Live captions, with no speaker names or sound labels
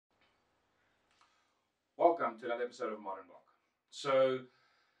Welcome to another episode of Modern Block. So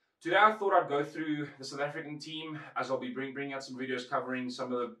today I thought I'd go through the South African team, as I'll be bringing out some videos covering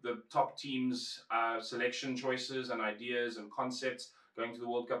some of the top teams' selection choices and ideas and concepts going to the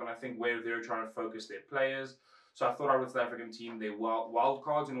World Cup, and I think where they're trying to focus their players. So I thought I would South African team, their wild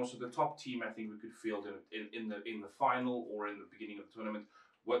cards, and also the top team I think we could field in the final or in the beginning of the tournament.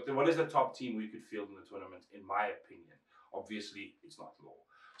 What is the top team we could field in the tournament, in my opinion? Obviously, it's not law.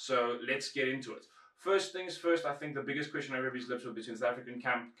 So let's get into it. First things first, I think the biggest question on everybody's lips was between South African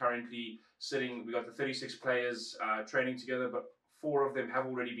camp currently sitting. We got the 36 players training together, but 4 of them have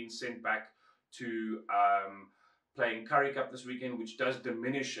already been sent back to playing Currie Cup this weekend, which does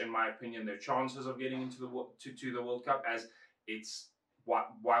diminish, in my opinion, their chances of getting into the World Cup, as it's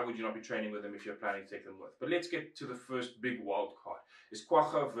why would you not be training with them if you're planning to take them with? But let's get to the first big wild card. It's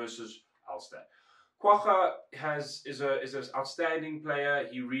Kwagga versus Ulster. Kwagga is an outstanding player.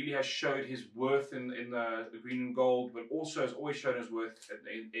 He really has showed his worth in the green and gold, but also has always shown his worth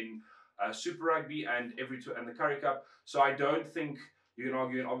in Super Rugby and the Currie Cup. So I don't think you can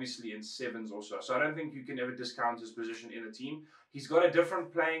argue, and obviously in sevens also. So I don't think you can ever discount his position in the team. He's got a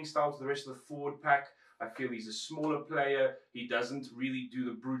different playing style to the rest of the forward pack. I feel he's a smaller player. He doesn't really do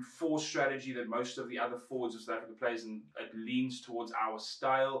the brute force strategy that most of the other forwards of South Africa plays, and it leans towards our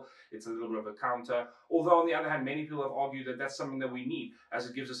style. It's a little bit of a counter. Although, on the other hand, many people have argued that that's something that we need, as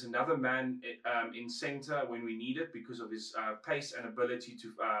it gives us another man in centre when we need it, because of his pace and ability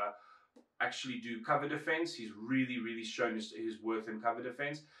to actually do cover defence. He's really shown his worth in cover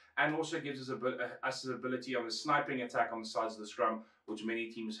defence, and also gives us his ability on the sniping attack on the sides of the scrum, which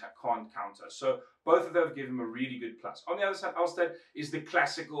many teams can't counter. So both of them give him a really good plus. On the other side, Ulster is the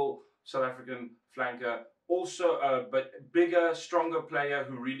classical South African flanker, also but bigger, stronger player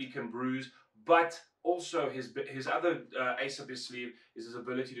who really can bruise, but also his other ace up his sleeve is his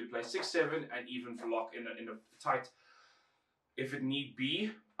ability to play 6-7 and even for lock in a tight, if it need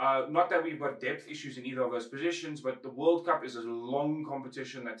be. Not that we've got depth issues in either of those positions, but the World Cup is a long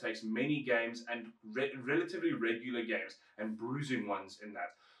competition that takes many games and relatively regular games and bruising ones in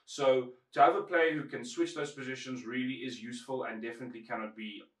that. So to have a player who can switch those positions really is useful and definitely cannot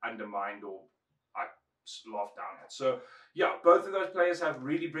be undermined or laughed down at. So yeah, both of those players have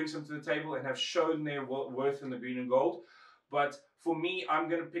really brings them to the table and have shown their worth in the green and gold. But for me, I'm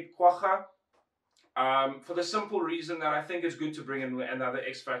going to pick Kwagga. For the simple reason that I think it's good to bring in another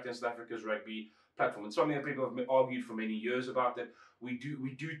X factor in South Africa's rugby platform. It's something that people have argued for many years about, that we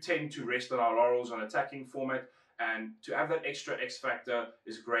do tend to rest on our laurels on attacking format, and to have that extra X factor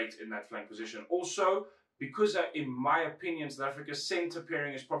is great in that flank position. Also, because in my opinion, South Africa's centre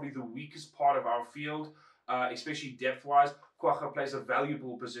pairing is probably the weakest part of our field, especially depth-wise. Kwagga plays a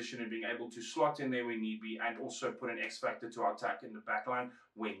valuable position in being able to slot in there when need be, and also put an X factor to our attack in the backline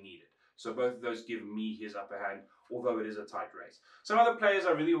when needed. So both of those give me his upper hand, although it is a tight race. Some other players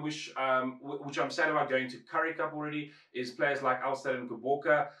I really wish, which I'm sad about going to Currie Cup already, is players like Ulster and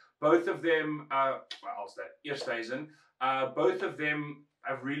Gqoboka. Both of them, Ulster, Eersteisen, both of them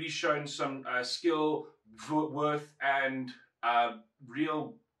have really shown some skill, worth, and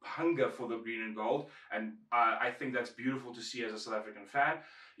real hunger for the green and gold, and I think that's beautiful to see as a South African fan.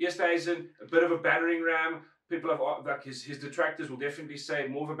 Eersteisen, a bit of a battering ram. People have, like his detractors will definitely say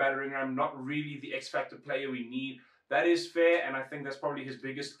more of a battering ram, not really the X factor player we need. That is fair, and I think that's probably his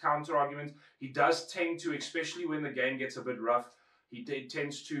biggest counter argument. He does tend to, especially when the game gets a bit rough, he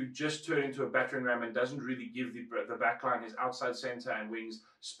tends to just turn into a battering ram and doesn't really give the backline, his outside centre and wings,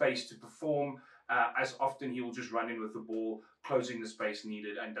 space to perform. As often he will just run in with the ball, closing the space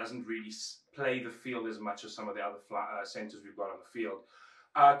needed, and doesn't really play the field as much as some of the other centres we've got on the field.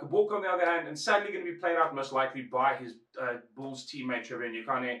 Gqoboka, on the other hand, and sadly going to be played out most likely by his Bulls teammate Trevor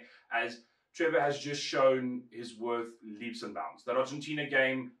Nyakane, as Trevor has just shown his worth leaps and bounds. That Argentina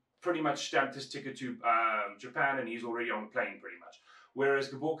game pretty much stamped his ticket to Japan, and he's already on the plane pretty much. Whereas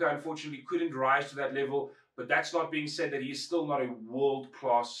Gqoboka unfortunately couldn't rise to that level, but that's not being said that he's still not a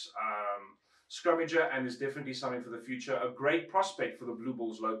world-class scrummager, and is definitely something for the future. A great prospect for the Blue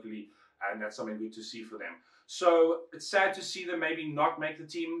Bulls locally, and that's something good to see for them. So it's sad to see them maybe not make the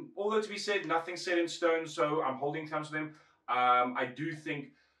team, although to be said, nothing's set in stone, so I'm holding thumbs to them. I do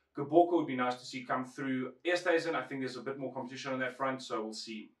think Gqoboka would be nice to see come through. Eersteisen, I think there's a bit more competition on that front, so we'll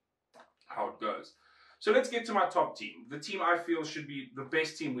see how it goes. So let's get to my top team. The team I feel should be the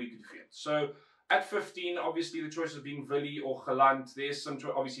best team we could field. So at 15, obviously the choices being Willie or Geland. There's some,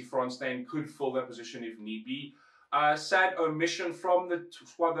 obviously Franstein could fill that position if need be. Sad omission from the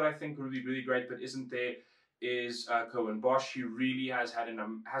squad that I think would be really great but isn't there is Cohen Bosch. He really has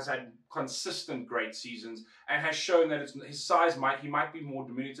had consistent great seasons and has shown that his size might be more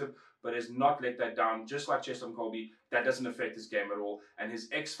diminutive, but has not let that down. Just like Cheslin Kolbe, that doesn't affect his game at all. And his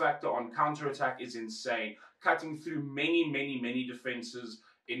X factor on counter-attack is insane, cutting through many defenses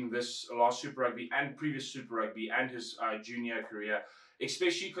in this last Super Rugby and previous Super Rugby and his junior career,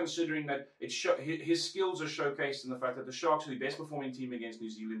 especially considering that his skills are showcased in the fact that the Sharks are the best performing team against New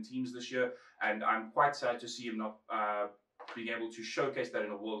Zealand teams this year, and I'm quite sad to see him not being able to showcase that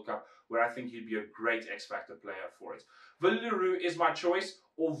in a World Cup, where I think he'd be a great X-Factor player for it. Willie le Roux is my choice,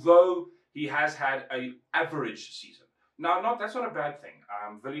 although he has had an average season. Now, that's not a bad thing.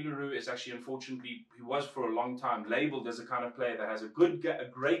 Willie le Roux is actually, unfortunately, he was for a long time labelled as a kind of player that has a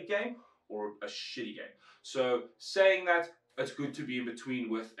great game or a shitty game. So saying that, it's good to be in between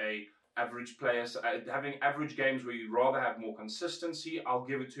with a average player. So, having average games where you'd rather have more consistency, I'll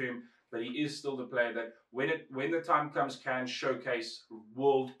give it to him. But he is still the player that, when the time comes, can showcase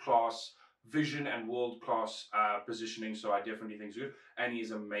world-class vision and world-class positioning. So I definitely think so. And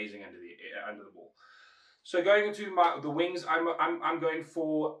he's amazing under the ball. So going into the wings, I'm going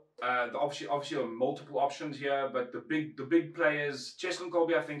for obviously there are multiple options here, but the big players. Cheslin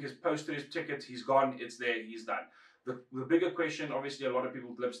Kolbe, I think, has posted his ticket. He's gone. It's there. He's done. The bigger question, obviously, a lot of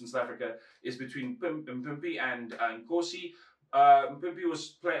people lives in South Africa, is between Mpimpi and Nkosi.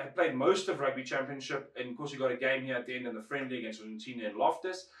 Mpimpi played most of Rugby Championship, and Nkosi got a game here at the end in the friendly against Argentina in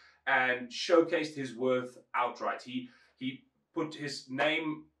Loftus, and showcased his worth outright. He put his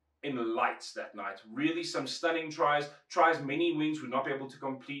name in lights that night. Really some stunning tries many wings would not be able to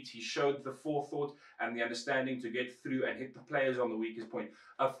complete. He showed the forethought and the understanding to get through and hit the players on the weakest point.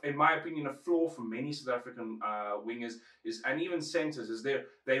 In my opinion, a flaw for many South African wingers and even centres is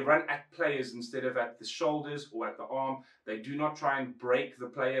they run at players instead of at the shoulders or at the arm. They do not try and break the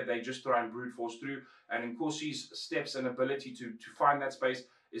player. They just try and brute force through. And Nkosi's steps and ability to find that space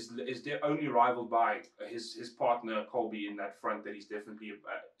is only rivaled by his partner Kolbe in that front, that he's definitely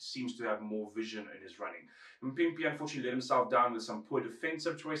seems to have more vision in his running. Mpimpi unfortunately let himself down with some poor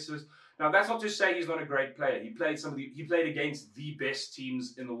defensive choices. Now that's not to say he's not a great player. He played against the best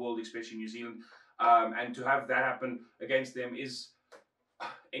teams in the world, especially New Zealand, and to have that happen against them is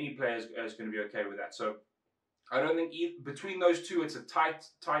any player is going to be okay with that. So I don't think between those two it's a tight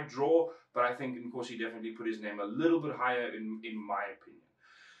draw, but I think Nkosi definitely put his name a little bit higher in my opinion.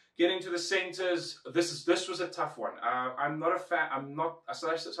 Getting to the centres, this was a tough one. I'm not a fan.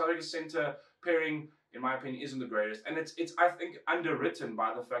 South Africa centre pairing, in my opinion, isn't the greatest, and it's I think underwritten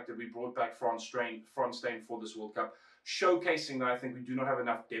by the fact that we brought back Frans Steyn for this World Cup, showcasing that I think we do not have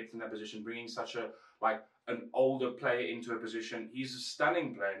enough depth in that position, bringing such an older player into a position. He's a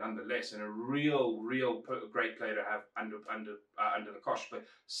stunning player nonetheless, and a real great player to have under the cosh, but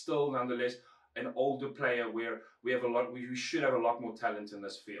still nonetheless an older player where we should have a lot more talent in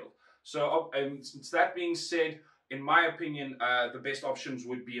this field. So that being said, in my opinion, the best options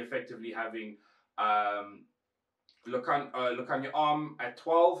would be effectively having Lukhanyo Arm at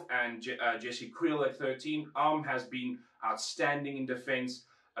 12 and Jesse Kriel at 13. Arm has been outstanding in defence,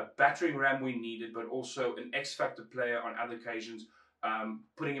 a battering ram we needed, but also an X-factor player on other occasions,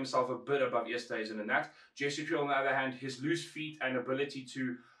 putting himself a bit above Easthuizen in that. Jesse Kriel, on the other hand, his loose feet and ability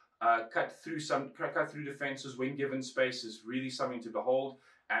to cut through defences when given space is really something to behold,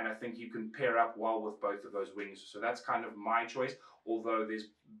 and I think you can pair up well with both of those wings. So that's kind of my choice, although there's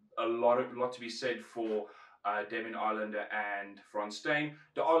a lot to be said for Damien Islander and Frans Steyn.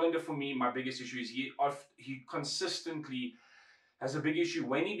 The Islander, for me, my biggest issue is he consistently has a big issue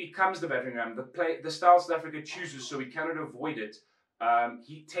when he becomes the battering ram. The style South Africa chooses, so he cannot avoid it.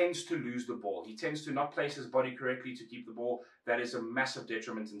 He tends to lose the ball. He tends to not place his body correctly to keep the ball. That is a massive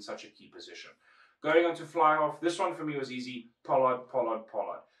detriment in such a key position. Going on to fly half, this one for me was easy. Pollard.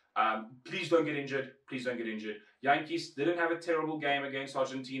 Please don't get injured. Please don't get injured. Yankees didn't have a terrible game against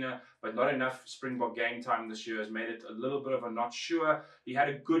Argentina, but not enough Springbok game time this year has made it a little bit of a not sure. He had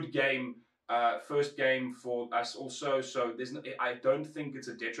a good game, first game for us also, so I don't think it's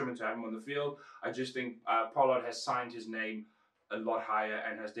a detriment to have him on the field. I just think Pollard has signed his name a lot higher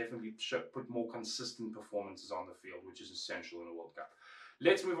and has definitely put more consistent performances on the field, which is essential in a World Cup.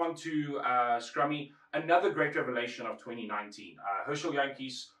 Let's move on to Scrummy, another great revelation of 2019. Herschel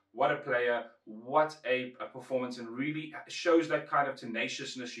Yankees, what a player, what a performance, and really shows that kind of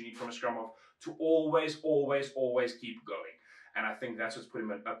tenaciousness you need from a scrum half to always keep going. And I think that's what's put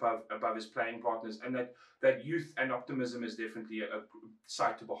him above his playing partners, and that youth and optimism is definitely a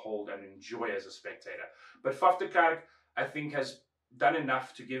sight to behold and enjoy as a spectator. But Faf de Klerk, I think, has done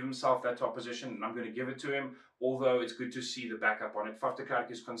enough to give himself that top position, and I'm going to give it to him, although it's good to see the backup on it. Faf de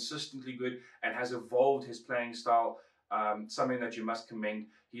Klerk is consistently good and has evolved his playing style, something that you must commend.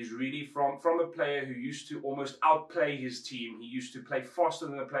 He's really from a player who used to almost outplay his team. He used to play faster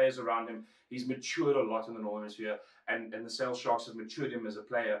than the players around him. He's matured a lot in the Northern Hemisphere, and the Sale Sharks have matured him as a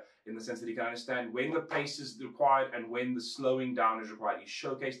player in the sense that he can understand when the pace is required and when the slowing down is required. He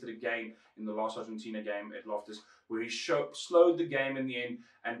showcased it again in the last Argentina game at Loftus, where he slowed the game in the end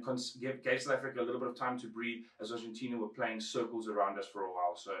and gave South Africa a little bit of time to breathe as Argentina were playing circles around us for a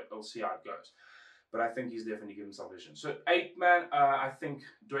while. So we'll see how it goes. But I think he's definitely given himself vision. So 8th man, I think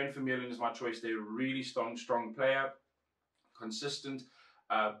Dwayne Vermeulen is my choice. They're a really strong player, consistent,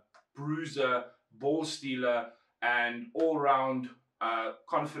 bruiser, ball stealer, and all-round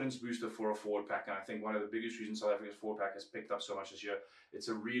confidence booster for a forward pack. And I think one of the biggest reasons South Africa's forward pack has picked up so much this year, it's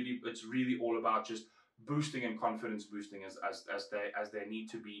really all about just boosting and confidence boosting as they need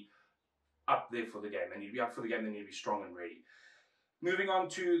to be up there for the game. They need to be up for the game. They need to be strong and ready. Moving on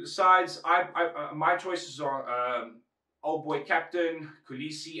to the sides, my choices are old boy captain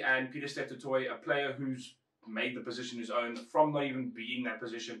Kolisi and Peter Steptoe, a player who's made the position his own from not even being that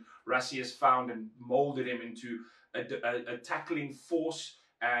position. Rassie has found and molded him into a tackling force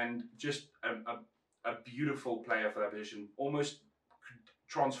and just a beautiful player for that position. Almost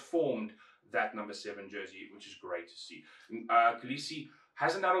transformed that number 7 jersey, which is great to see. Kolisi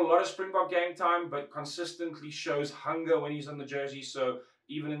hasn't had a lot of Springbok game time, but consistently shows hunger when he's on the jersey. So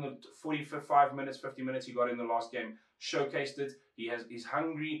even in the 45 minutes, 50 minutes he got in the last game, showcased it. He's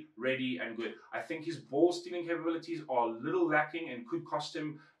hungry, ready, and good. I think his ball stealing capabilities are a little lacking and could cost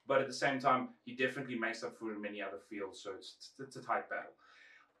him, but at the same time, he definitely makes up for it in many other fields. So it's a tight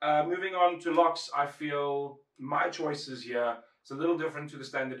battle. Moving on to locks, I feel my choices here, it's a little different to the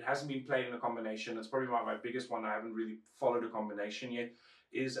standard. It hasn't been played in a combination. It's probably my biggest one. I haven't really followed a combination yet.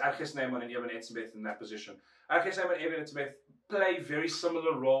 Is Arges Neyman and Evan Etzebeth in that position. Arges Neyman and Evan Etzebeth play very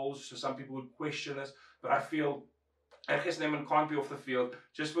similar roles, so some people would question this, but I feel Arges Neyman can't be off the field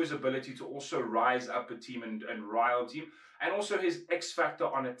just for his ability to also rise up a team and rile a team, and also his X factor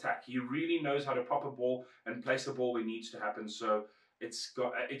on attack. He really knows how to pop a ball and place the ball where it needs to happen, so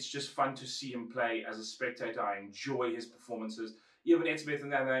it's just fun to see him play as a spectator. I enjoy his performances. Evan Etzebeth,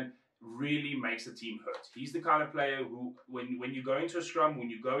 on the other hand, really makes the team hurt. He's the kind of player who, when you go into a scrum, when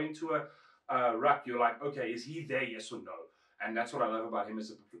you go into a ruck, you're like, okay, is he there, yes or no? And that's what I love about him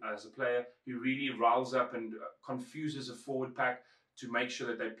as a player. He really riles up and confuses a forward pack to make sure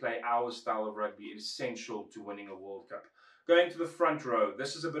that they play our style of rugby. It's essential to winning a World Cup. Going to the front row,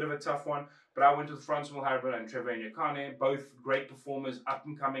 this is a bit of a tough one, but I went to the front, Samuel Harbour and Trevor Nyakane, both great performers, up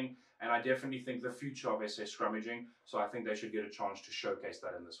and coming, and I definitely think the future of SA scrummaging, so I think they should get a chance to showcase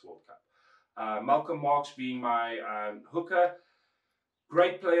that in this World Cup. Malcolm Marx being my hooker,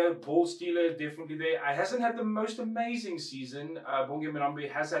 great player, ball stealer, definitely there. I hasn't had the most amazing season. Bonge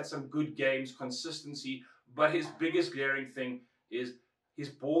Minambe has had some good games, consistency, but his biggest glaring thing is his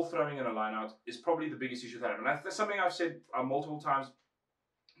ball throwing in a line-out is probably the biggest issue that I have. And that's something I've said multiple times.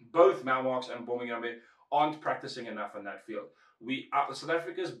 Both Mal Marx and Bonge Minambe aren't practicing enough in that field. South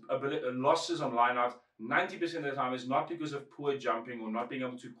Africa's losses on line-out 90% of the time is not because of poor jumping or not being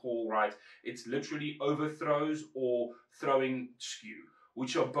able to call right. It's literally overthrows or throwing skew,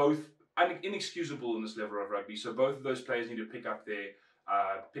 which are both inexcusable in this level of rugby. So both of those players need to pick up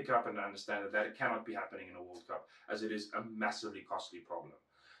and understand that it cannot be happening in a World Cup, as it is a massively costly problem.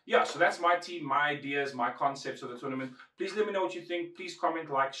 Yeah, so that's my team, my ideas, my concepts of the tournament. Please let me know what you think. Please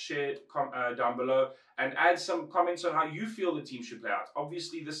comment, like, share down below, and add some comments on how you feel the team should play out.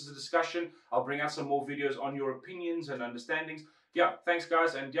 Obviously, this is a discussion. I'll bring out some more videos on your opinions and understandings. Yeah, thanks,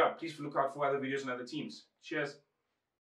 guys, and yeah, please look out for other videos and other teams. Cheers.